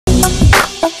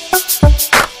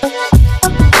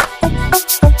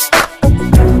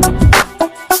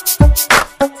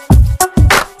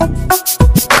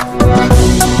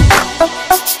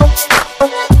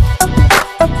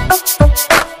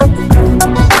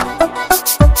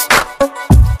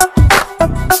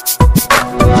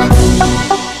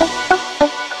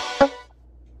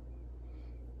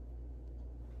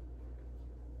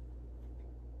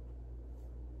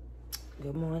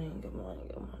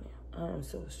I'm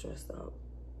so stressed out.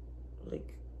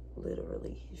 Like,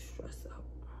 literally stressed out.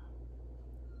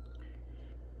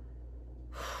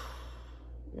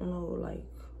 You know, like,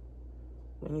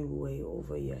 when you way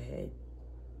over your head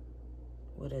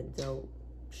with adult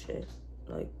shit,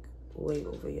 like, way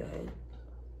over your head.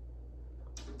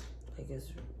 Like,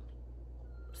 it's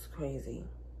crazy.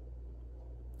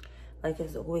 Like,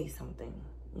 it's always something,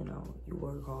 you know. You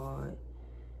work hard,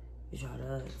 you try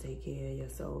to take care of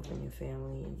yourself and your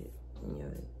family and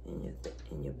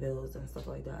your bills and stuff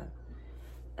like that,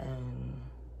 and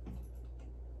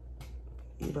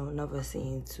you don't never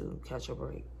seem to catch a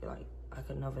break. Like, I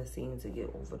could never seem to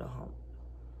get over the hump,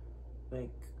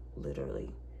 like, literally.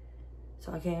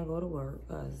 So I can't go to work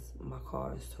because my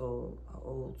car is towed. I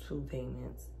owe 2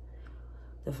 payments.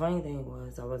 The funny thing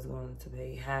was, I was going to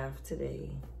pay half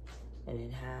today and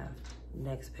then half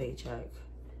next paycheck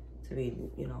to be,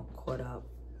 you know, caught up.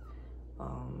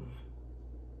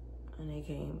 And they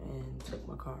came and took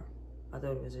my car. I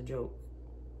thought it was a joke.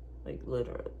 Like,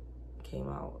 literally came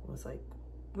out, was like,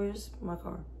 where's my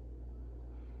car?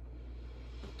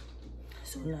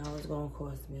 So now it's gonna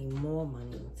cost me more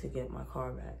money to get my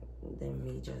car back than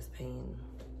me just paying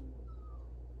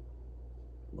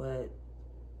what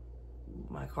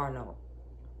my car note.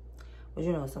 But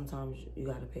you know, sometimes you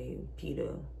gotta pay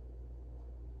Peter.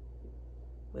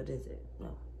 What is it?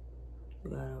 No. You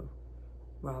gotta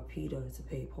rob Peter to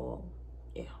pay Paul.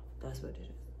 Yeah, that's what it is.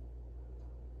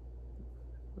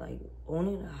 Like,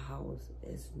 owning a house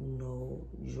is no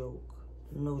joke.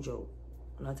 No joke.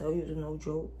 When I tell you it's no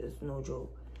joke, it's no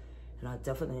joke. And I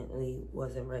definitely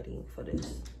wasn't ready for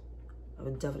this. I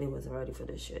definitely wasn't ready for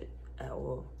this shit at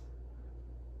all.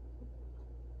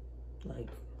 Like,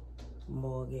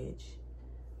 mortgage,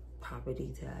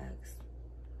 property tax,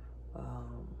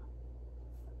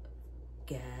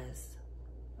 gas,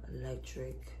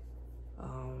 electric,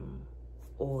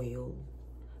 oil.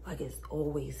 Like, it's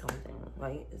always something,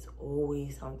 right? It's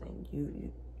always something.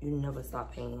 You never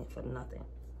stop paying for nothing,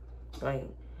 right?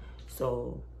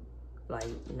 So,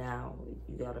 like, now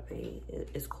you gotta pay.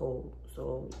 It's cold,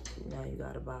 so now you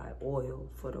gotta buy oil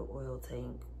for the oil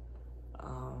tank.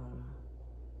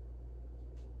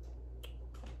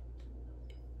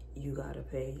 You gotta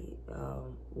pay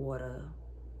water.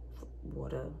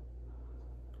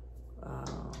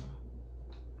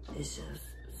 It's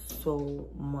just so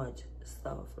much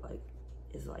stuff. Like,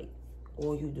 it's like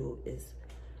all you do is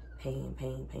paying.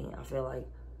 I feel like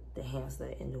the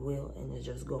hamster in the wheel, and it's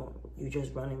just going. You're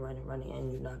just running,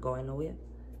 and you're not going nowhere.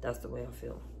 That's the way I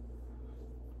feel.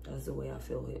 That's the way I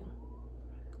feel here.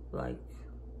 Like,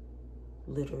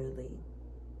 literally,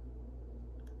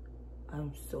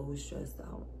 I'm so stressed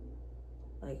out.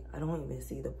 Like, I don't even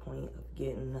see the point of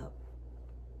getting up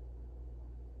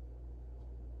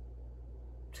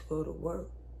to go to work,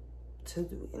 to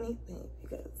do anything,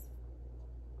 because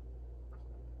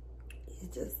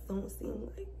it just don't seem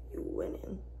like you're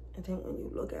winning. And then when you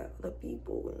look at other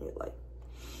people and you're like,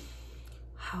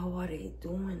 how are they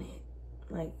doing it?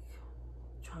 Like,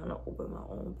 trying to open my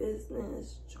own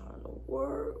business, trying to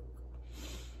work.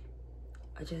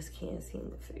 I just can't seem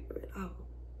to figure it out.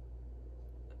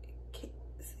 I can't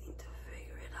seem to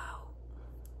figure it out.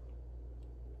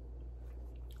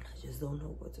 I just don't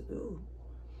know what to do.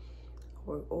 I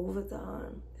work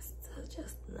overtime. It's still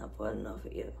just never enough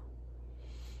here.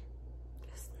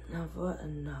 It's never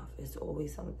enough. It's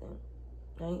always something,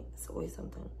 right? It's always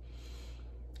something.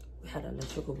 We had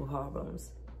electrical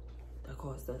problems that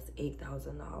cost us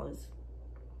 $8,000.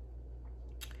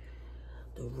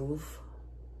 The roof,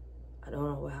 I don't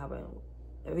know what happened.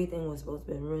 Everything was supposed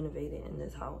to be renovated in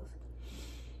this house.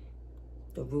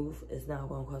 The roof is now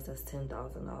going to cost us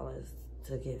 $10,000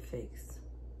 to get fixed.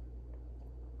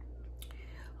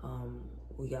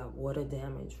 We got water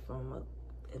damage from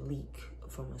a leak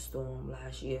from a storm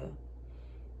last year.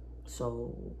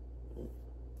 So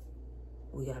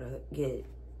we gotta get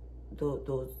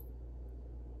those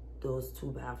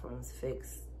 2 bathrooms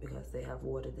fixed because they have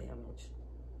water damage.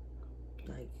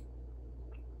 Like,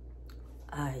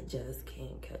 I just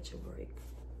can't catch a break.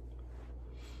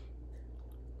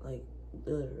 Like,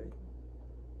 literally,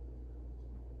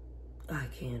 I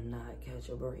cannot catch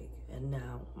a break. And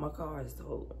now my car is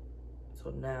totaled. So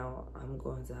now I'm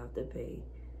going to have to pay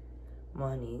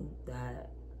money that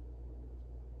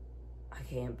I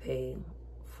can't pay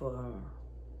for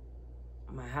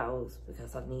my house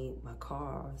because I need my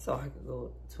car so I can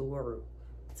go to work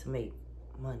to make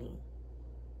money.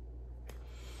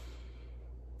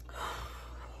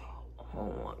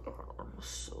 Oh my God, I'm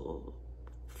so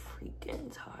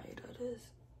freaking tired of this.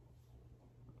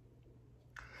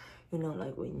 You know,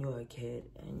 like when you're a kid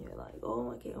and you're like,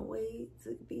 oh, I can't wait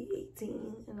to be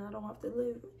 18 and I don't have to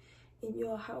live in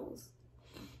your house.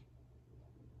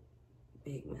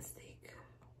 Big mistake.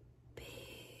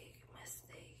 Big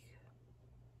mistake.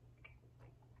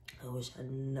 I wish I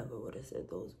never would have said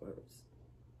those words.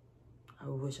 I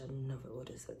wish I never would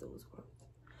have said those words.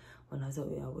 When I tell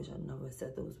you I wish I never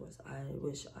said those words, I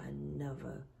wish I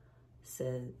never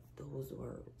said those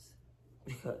words.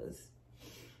 Because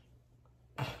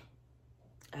I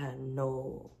had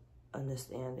no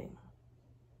understanding.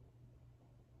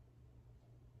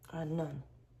 I had none.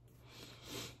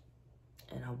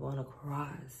 And I want to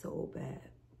cry so bad,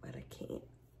 but I can't.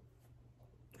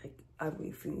 Like, I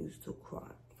refuse to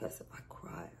cry. Because if I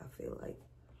cry, I feel like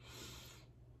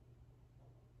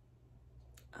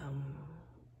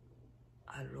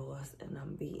I lost and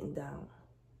I'm beaten down.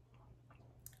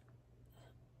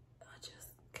 I just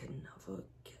can never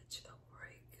catch a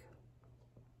break.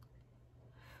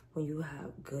 When you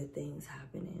have good things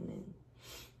happening and,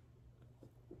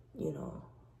 you know,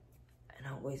 and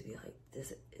I always be like,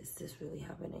 is this really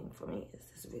happening for me? Is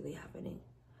this really happening?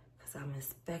 Because I'm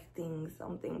expecting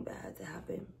something bad to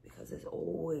happen, because it's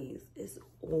always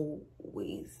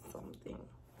something.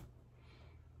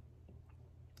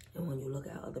 And when you look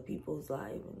at other people's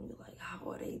life and you're like, how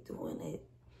are they doing it?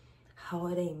 How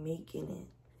are they making it?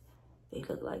 They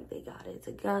look like they got it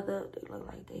together. They look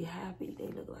like they happy. They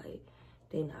look like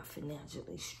they're not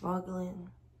financially struggling.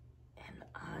 And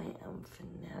I am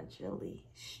financially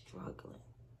struggling.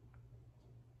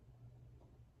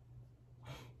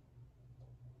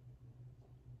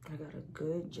 I got a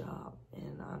good job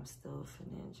and I'm still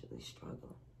financially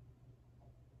struggling.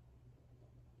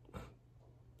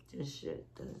 This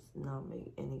shit does not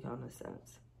make any kind of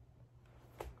sense.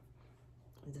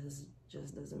 It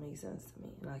just doesn't make sense to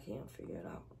me, and I can't figure it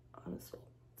out. I'm so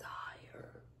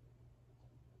tired.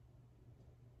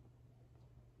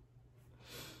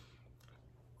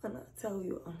 When I tell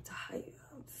you I'm tired,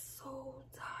 I'm so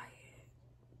tired.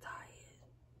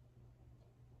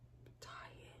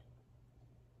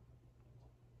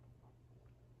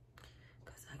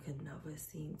 Because I could never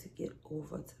seem to get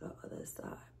over to the other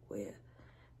side where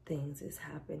things is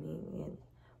happening and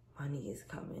money is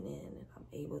coming in and I'm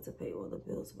able to pay all the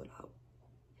bills without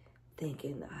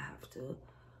thinking that I have to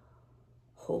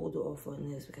hold off on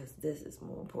this because this is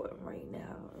more important right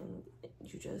now, and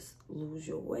you just lose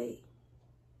your way.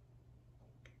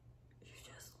 You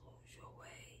just lose your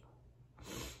way.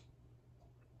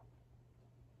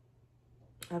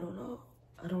 I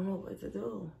don't know what to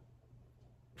do.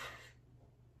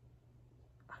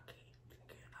 I can't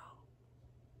figure it out.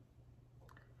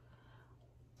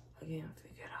 I can't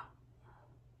figure it out.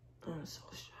 I'm so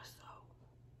stressed out.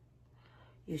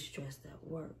 You're stressed at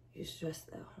work. You're stressed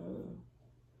at home.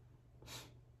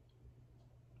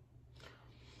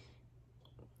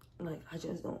 Like, I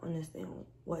just don't understand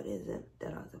what is it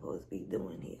that I'm supposed to be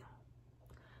doing here.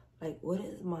 Like, what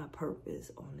is my purpose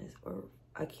on this earth?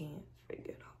 I can't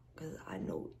figure it out. Because I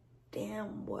know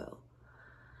damn well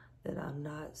that I'm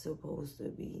not supposed to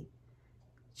be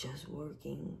just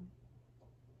working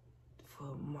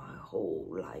for my whole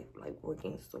life, like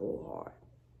working so hard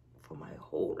for my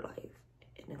whole life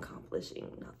and accomplishing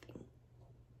nothing.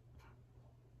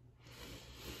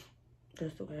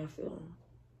 That's the way I feel.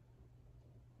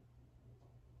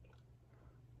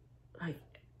 Like,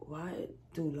 why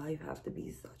do life have to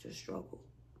be such a struggle?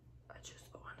 I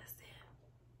just don't understand.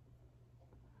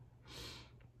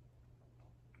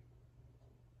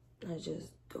 I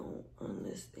just don't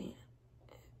understand.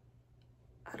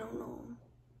 I don't know.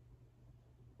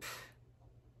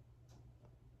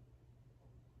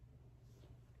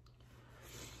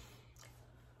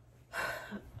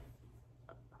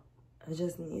 I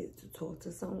just needed to talk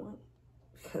to someone,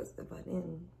 because if I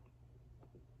didn't,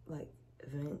 like,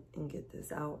 vent and get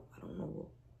this out, I don't know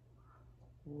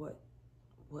what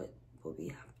will be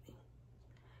happening.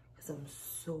 Because I'm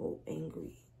so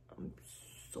angry. I'm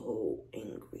so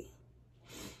angry.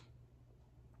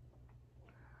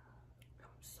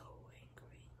 I'm so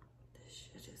angry. This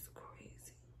shit is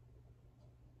crazy.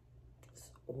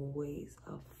 It's always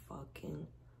a fucking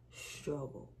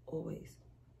struggle. Always.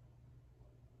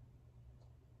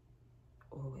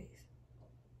 Always.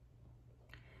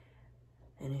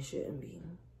 And it shouldn't be.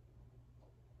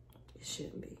 It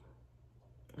shouldn't be.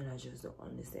 And I just don't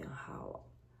understand how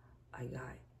I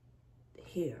got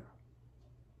here.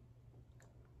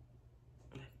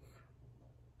 Like,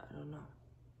 I don't know.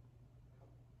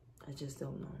 I just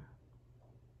don't know.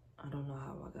 I don't know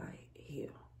how I got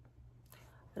here.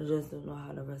 I just don't know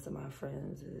how the rest of my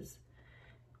friends is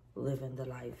living the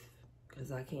life,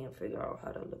 because I can't figure out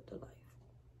how to live the life.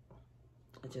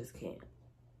 I just can't.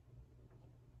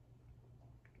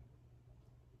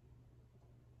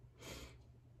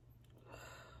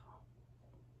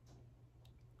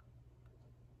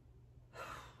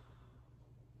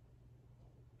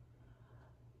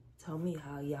 Tell me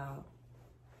how y'all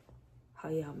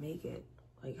make it.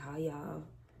 Like, how y'all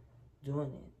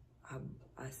doing it.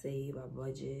 I save, I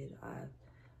budget,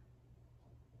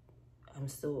 I'm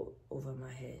still over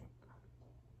my head.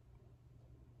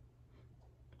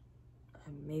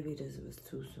 And maybe this was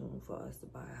too soon for us to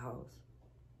buy a house.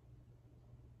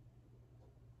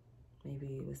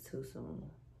 Maybe it was too soon.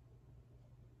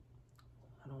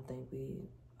 I don't think we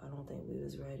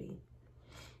was ready.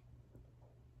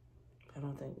 I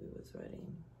don't think we was ready.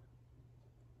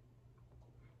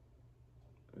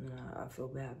 And I feel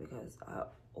bad because I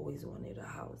always wanted a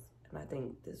house. And I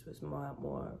think this was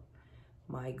more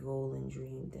my goal and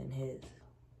dream than his.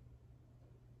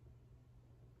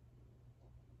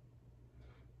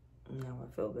 Now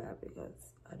I feel bad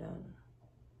because I done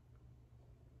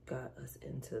got us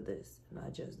into this and I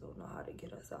just don't know how to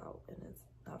get us out, and it's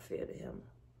not fair to him.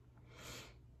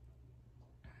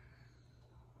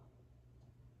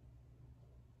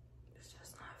 It's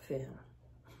just not fair.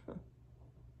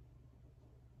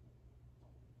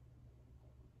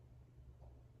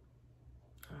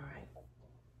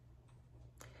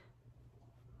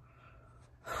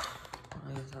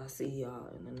 I guess I'll see y'all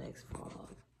in the next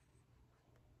vlog.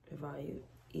 If I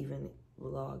even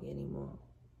vlog anymore.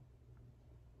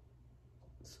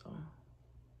 So.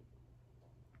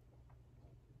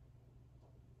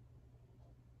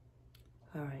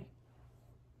 All right.